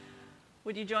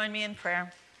Would you join me in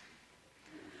prayer?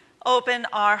 Open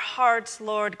our hearts,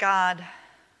 Lord God,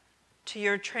 to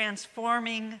your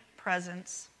transforming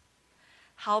presence.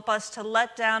 Help us to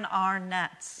let down our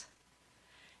nets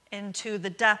into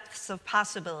the depths of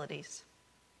possibilities.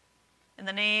 In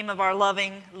the name of our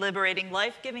loving, liberating,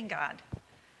 life-giving God,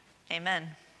 amen.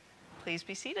 Please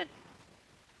be seated.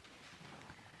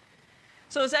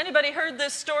 So has anybody heard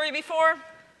this story before?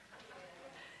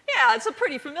 Yeah, it's a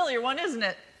pretty familiar one, isn't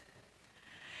it?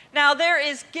 Now, there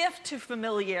is gift to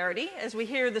familiarity as we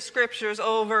hear the scriptures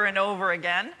over and over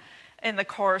again in the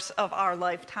course of our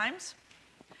lifetimes.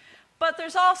 But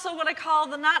there's also what I call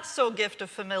the not-so gift of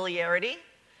familiarity,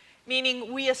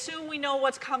 meaning we assume we know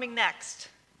what's coming next.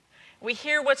 We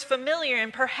hear what's familiar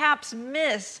and perhaps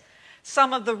miss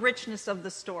some of the richness of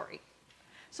the story.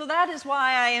 So that is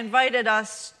why I invited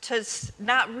us to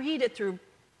not read it through,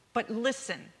 but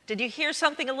listen. Did you hear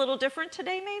something a little different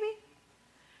today, maybe?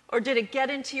 Or did it get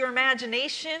into your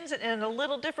imaginations in a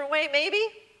little different way, maybe?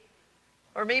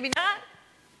 Or maybe not?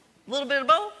 A little bit of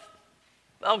both?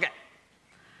 Okay.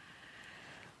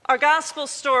 Our gospel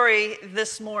story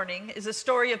this morning is a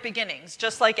story of beginnings,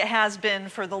 just like it has been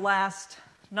for the last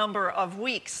number of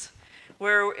weeks,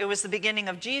 where it was the beginning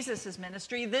of Jesus'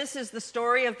 ministry. This is the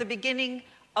story of the beginning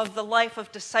of the life of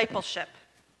discipleship.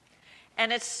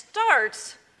 And it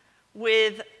starts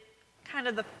with kind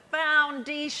of the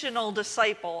foundational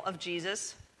disciple of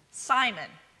Jesus, Simon,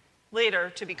 later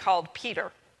to be called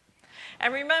Peter.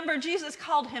 And remember, Jesus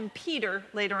called him Peter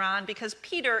later on because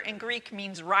Peter in Greek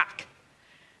means rock.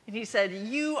 And he said,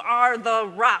 "You are the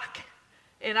rock,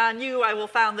 and on you I will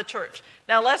found the church."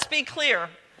 Now let's be clear.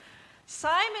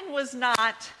 Simon was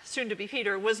not, soon to be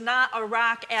Peter, was not a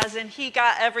rock as in he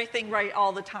got everything right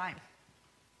all the time.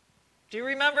 Do you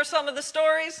remember some of the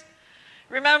stories?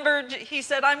 Remember, he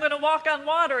said, "I'm going to walk on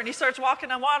water," and he starts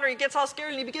walking on water, he gets all scared,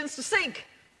 and he begins to sink.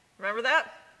 Remember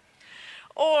that?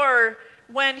 Or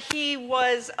when he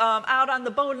was out on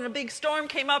the boat and a big storm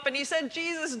came up, and he said,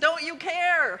 "Jesus, don't you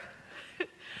care?"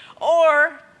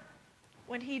 Or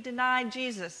when he denied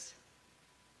Jesus,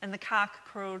 and the cock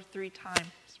crowed 3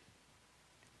 times.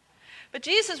 But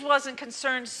Jesus wasn't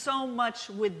concerned so much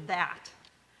with that.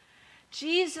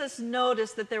 Jesus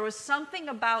noticed that there was something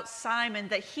about Simon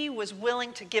that he was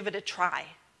willing to give it a try.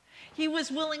 He was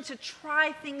willing to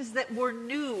try things that were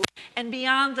new and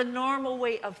beyond the normal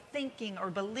way of thinking or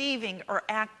believing or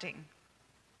acting.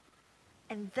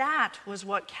 And that was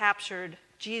what captured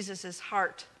Jesus'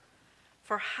 heart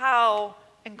for how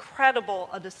incredible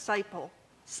a disciple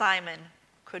Simon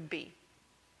could be.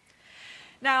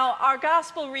 Now, our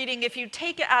gospel reading, if you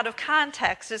take it out of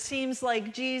context, it seems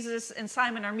like Jesus and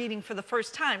Simon are meeting for the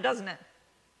first time, doesn't it?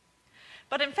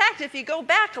 But in fact, if you go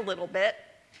back a little bit,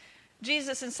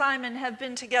 Jesus and Simon have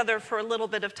been together for a little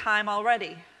bit of time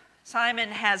already.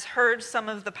 Simon has heard some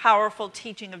of the powerful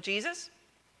teaching of Jesus.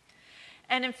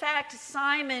 And in fact,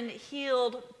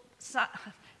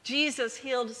 Jesus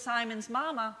healed Simon's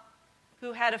mama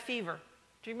who had a fever.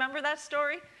 Do you remember that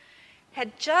story?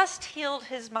 Had just healed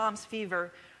his mom's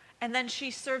fever, and then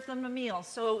she served them a meal.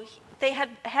 So they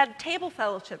had table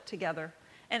fellowship together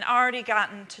and already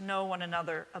gotten to know one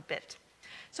another a bit.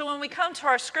 So when we come to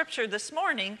our scripture this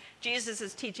morning, Jesus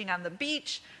is teaching on the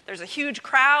beach. There's a huge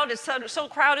crowd. It's so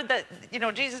crowded that,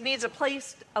 Jesus needs a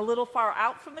place a little far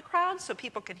out from the crowd so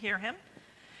people can hear him.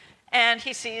 And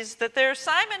he sees that there's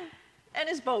Simon and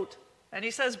his boat. And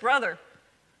he says, "Brother,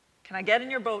 can I get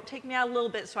in your boat? Take me out a little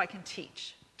bit so I can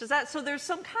teach." So there's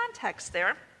some context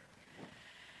there.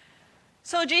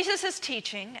 So Jesus is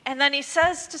teaching, and then he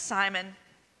says to Simon,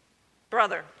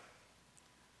 "Brother,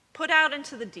 put out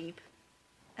into the deep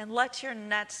and let your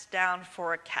nets down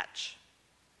for a catch."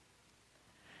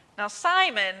 Now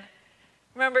Simon,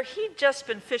 remember, he'd just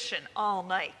been fishing all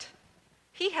night.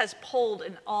 He has pulled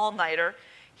an all-nighter.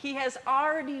 He has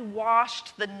already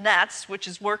washed the nets, which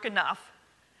is work enough,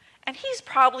 and he's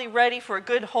probably ready for a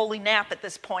good holy nap at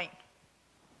this point.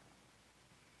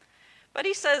 But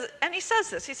he says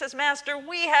this, "Master,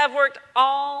 we have worked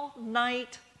all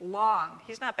night long."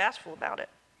 He's not bashful about it.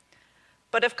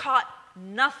 "But have caught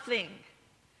nothing."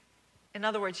 In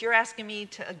other words, you're asking me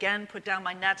to again put down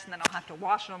my nets and then I'll have to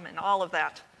wash them and all of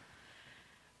that.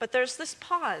 But there's this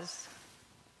pause.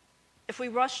 If we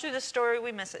rush through the story,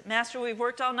 we miss it. "Master, we've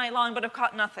worked all night long but have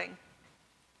caught nothing."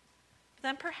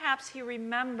 Then perhaps he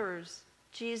remembers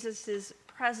Jesus'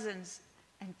 presence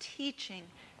and teaching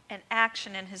and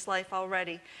action in his life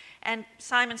already. And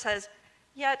Simon says,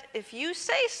 "Yet if you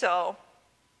say so,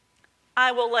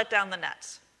 I will let down the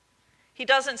nets." He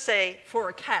doesn't say for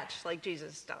a catch like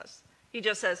Jesus does. He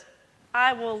just says,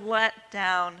 "I will let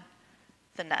down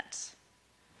the nets."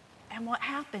 And what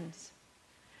happens?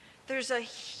 there's a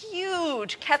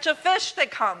huge catch of fish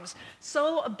that comes,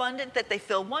 so abundant that they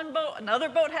fill one boat, another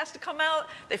boat has to come out,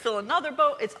 they fill another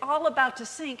boat, it's all about to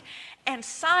sink. And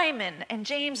Simon and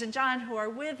James and John, who are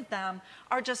with them,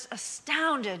 are just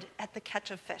astounded at the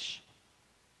catch of fish.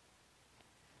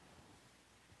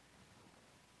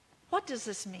 What does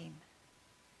this mean?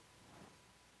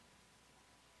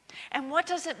 And what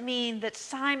does it mean that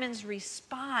Simon's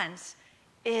response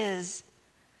is,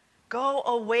 "Go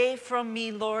away from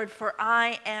me, Lord, for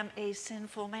I am a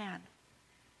sinful man"?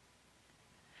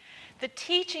 The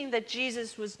teaching that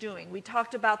Jesus was doing, we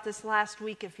talked about this last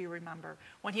week, if you remember,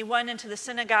 when he went into the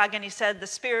synagogue and he said, "The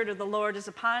Spirit of the Lord is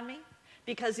upon me,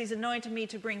 because he's anointed me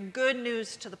to bring good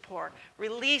news to the poor,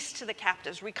 release to the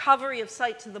captives, recovery of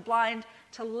sight to the blind,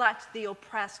 to let the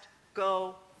oppressed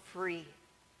go free."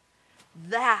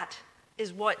 That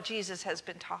is what Jesus has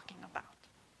been talking about.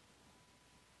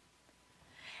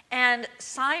 And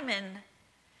Simon,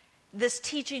 this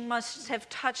teaching must have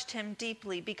touched him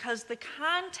deeply, because the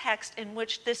context in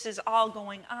which this is all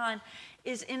going on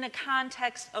is in a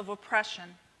context of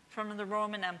oppression from the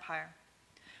Roman Empire.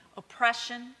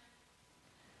 Oppression,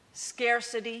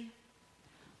 scarcity,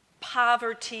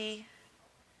 poverty,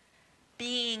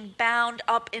 being bound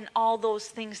up in all those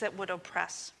things that would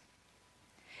oppress.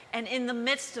 And in the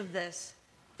midst of this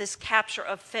capture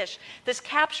of fish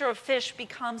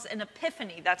becomes an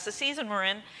epiphany. That's the season we're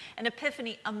in. An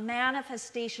epiphany, a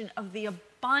manifestation of the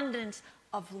abundance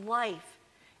of life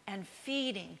and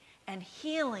feeding and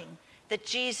healing that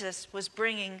Jesus was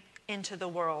bringing into the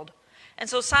world. And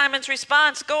so Simon's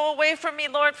response, "Go away from me,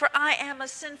 Lord, for I am a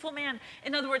sinful man."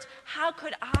 In other words, how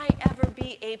could I ever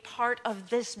be a part of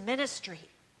this ministry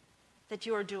that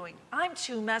you're doing? I'm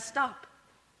too messed up.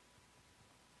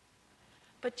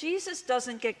 But Jesus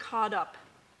doesn't get caught up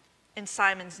in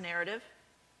Simon's narrative.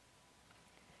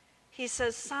 He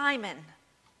says, "Simon,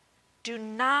 do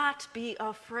not be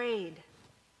afraid.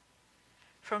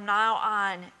 From now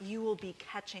on, you will be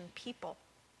catching people."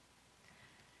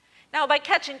 Now, by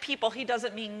catching people, he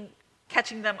doesn't mean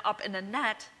catching them up in a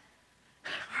net,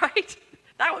 right?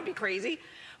 That would be crazy.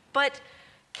 But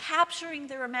capturing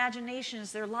their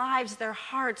imaginations, their lives, their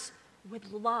hearts with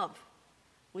love,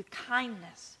 with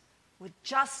kindness, with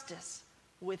justice,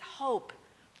 with hope,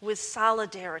 with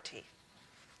solidarity.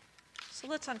 So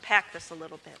let's unpack this a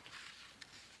little bit.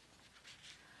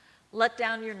 Let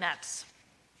down your nets.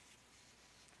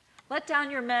 Let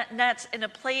down your nets in a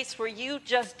place where you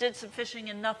just did some fishing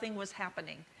and nothing was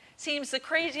happening. Seems the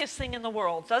craziest thing in the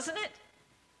world, doesn't it?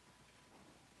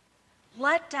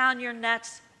 Let down your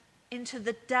nets into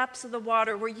the depths of the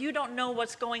water where you don't know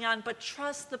what's going on, but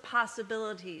trust the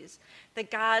possibilities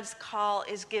that God's call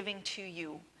is giving to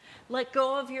you. Let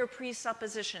go of your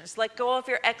presuppositions. Let go of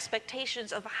your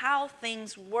expectations of how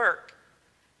things work.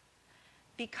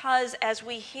 Because as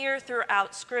we hear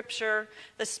throughout Scripture,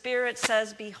 the Spirit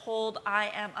says, "Behold, I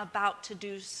am about to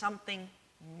do something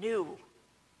new."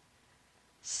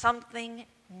 Something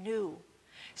new.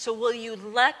 So will you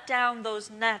let down those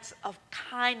nets of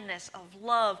kindness, of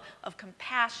love, of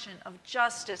compassion, of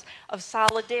justice, of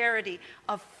solidarity,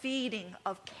 of feeding,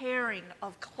 of caring,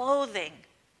 of clothing,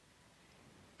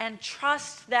 and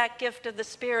trust that gift of the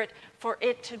Spirit for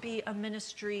it to be a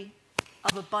ministry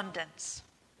of abundance?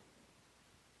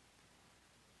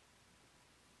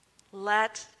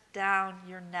 Let down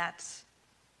your nets.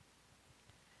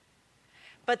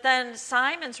 But then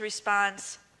Simon's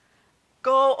response,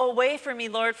 "Go away from me,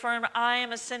 Lord, for I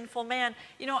am a sinful man."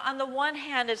 You know, on the one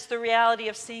hand, it's the reality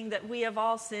of seeing that we have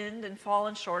all sinned and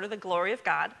fallen short of the glory of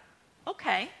God.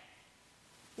 Okay.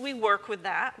 We work with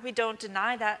that. We don't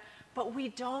deny that. But we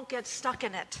don't get stuck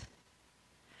in it.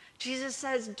 Jesus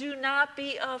says, "Do not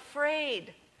be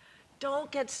afraid."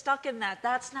 Don't get stuck in that.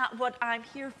 That's not what I'm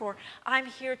here for. I'm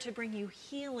here to bring you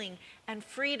healing and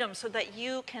freedom so that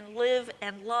you can live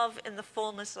and love in the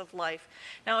fullness of life.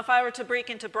 Now, if I were to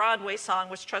break into Broadway song,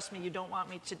 which trust me, you don't want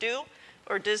me to do,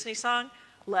 or Disney song,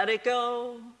 let it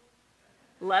go,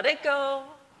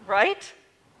 right?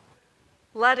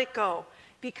 Let it go.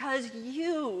 Because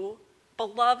you,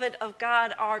 beloved of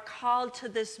God, are called to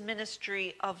this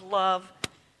ministry of love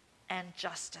and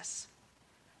justice.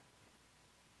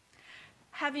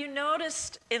 Have you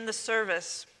noticed in the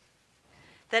service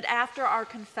that after our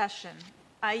confession,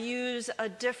 I use a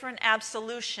different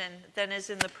absolution than is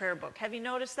in the prayer book? Have you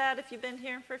noticed that if you've been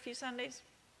here for a few Sundays?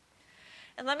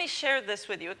 And let me share this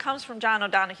with you. It comes from John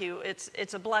O'Donohue.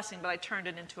 It's a blessing, but I turned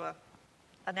it into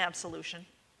an absolution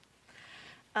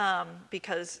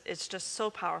because it's just so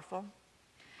powerful.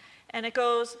 And it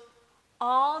goes,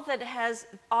 all that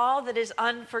is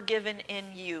unforgiven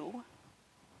in you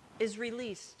is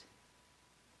released.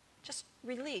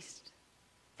 released.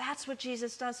 That's what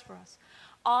Jesus does for us.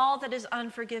 All that is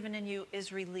unforgiven in you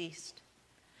is released.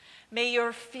 May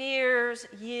your fears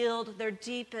yield their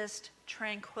deepest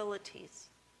tranquilities.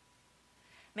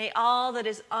 May all that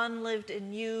is unlived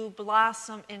in you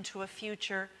blossom into a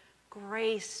future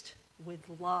graced with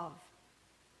love.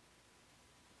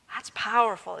 That's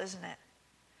powerful, isn't it?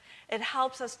 It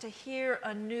helps us to hear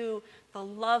anew the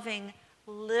loving,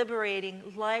 liberating,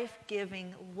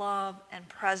 life-giving love and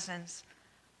presence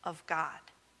of God.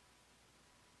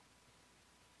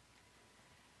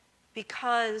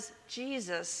 Because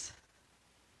Jesus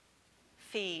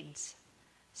feeds,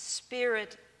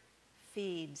 Spirit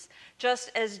feeds.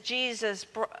 Just as Jesus,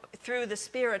 through the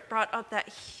Spirit, brought up that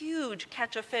huge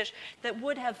catch of fish that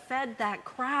would have fed that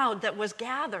crowd that was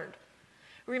gathered.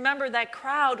 Remember, that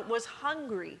crowd was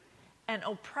hungry and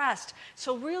oppressed.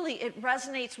 So really, it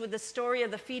resonates with the story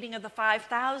of the feeding of the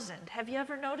 5,000. Have you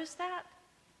ever noticed that?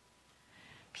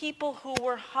 People who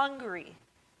were hungry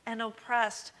and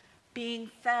oppressed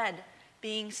being fed,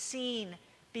 being seen,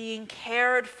 being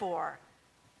cared for.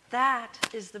 That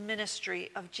is the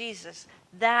ministry of Jesus.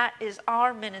 That is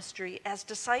our ministry as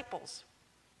disciples.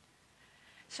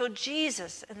 So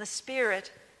Jesus and the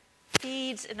Spirit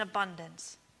feeds in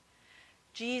abundance.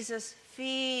 Jesus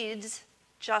feeds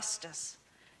justice.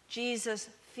 Jesus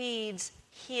feeds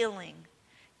healing.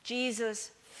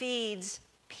 Jesus feeds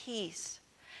peace.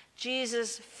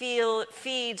 Jesus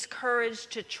feeds courage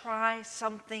to try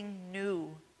something new.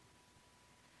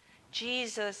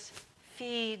 Jesus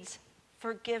feeds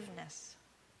forgiveness.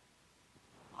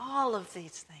 All of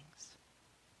these things.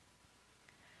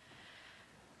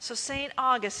 So St.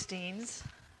 Augustine's,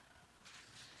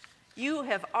 you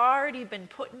have already been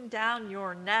putting down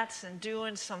your nets and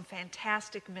doing some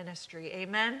fantastic ministry.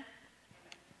 Amen?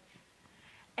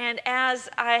 And as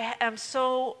I am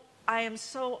so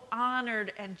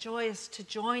honored and joyous to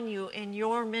join you in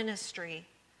your ministry,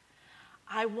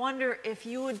 I wonder if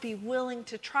you would be willing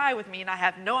to try with me, and I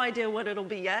have no idea what it'll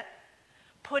be yet,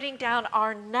 putting down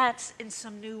our nets in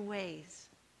some new ways.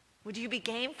 Would you be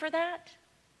game for that?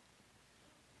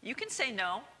 You can say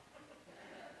no.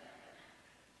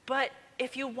 But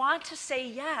if you want to say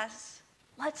yes,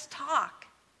 let's talk.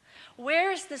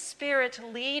 Where is the Spirit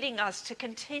leading us to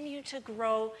continue to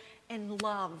grow in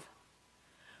love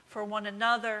for one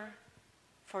another,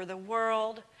 for the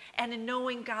world, and in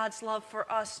knowing God's love for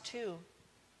us too?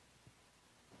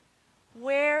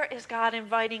 Where is God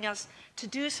inviting us to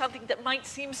do something that might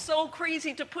seem so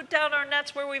crazy, to put down our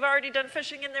nets where we've already done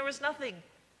fishing and there was nothing?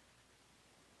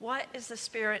 What is the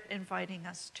Spirit inviting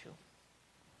us to?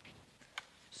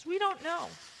 So we don't know.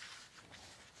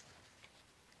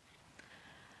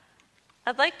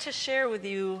 I'd like to share with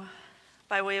you,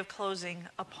 by way of closing,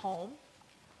 a poem.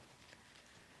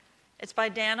 It's by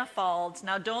Danna Faulds.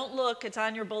 Now don't look, it's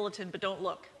on your bulletin, but don't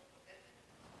look.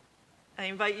 I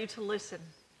invite you to listen.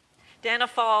 Danna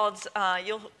Faulds,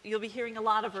 you'll be hearing a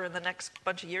lot of her in the next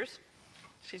bunch of years.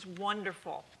 She's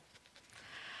wonderful.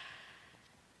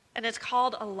 And it's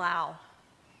called Allow.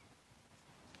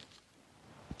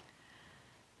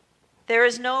 There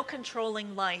is no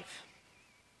controlling life.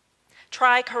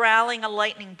 Try corralling a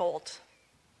lightning bolt,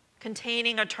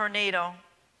 containing a tornado.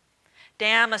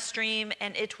 Dam a stream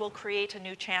and it will create a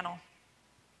new channel.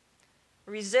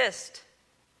 Resist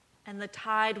and the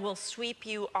tide will sweep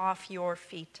you off your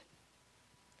feet.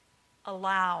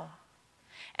 Allow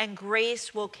and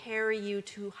grace will carry you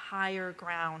to higher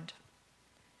ground.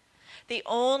 The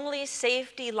only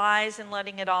safety lies in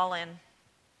letting it all in.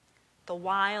 The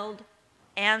wild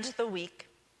and the weak.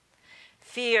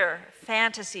 Fear,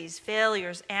 fantasies,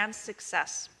 failures, and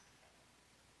success.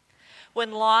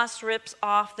 When loss rips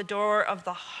off the door of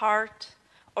the heart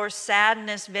or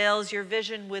sadness veils your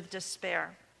vision with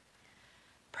despair,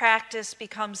 practice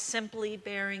becomes simply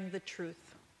bearing the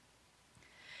truth.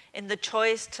 In the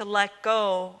choice to let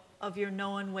go of your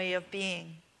known way of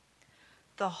being,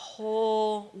 the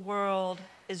whole world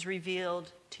is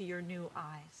revealed to your new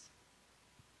eyes.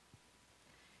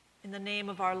 In the name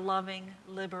of our loving,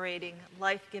 liberating,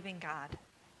 life-giving God,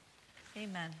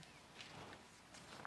 amen.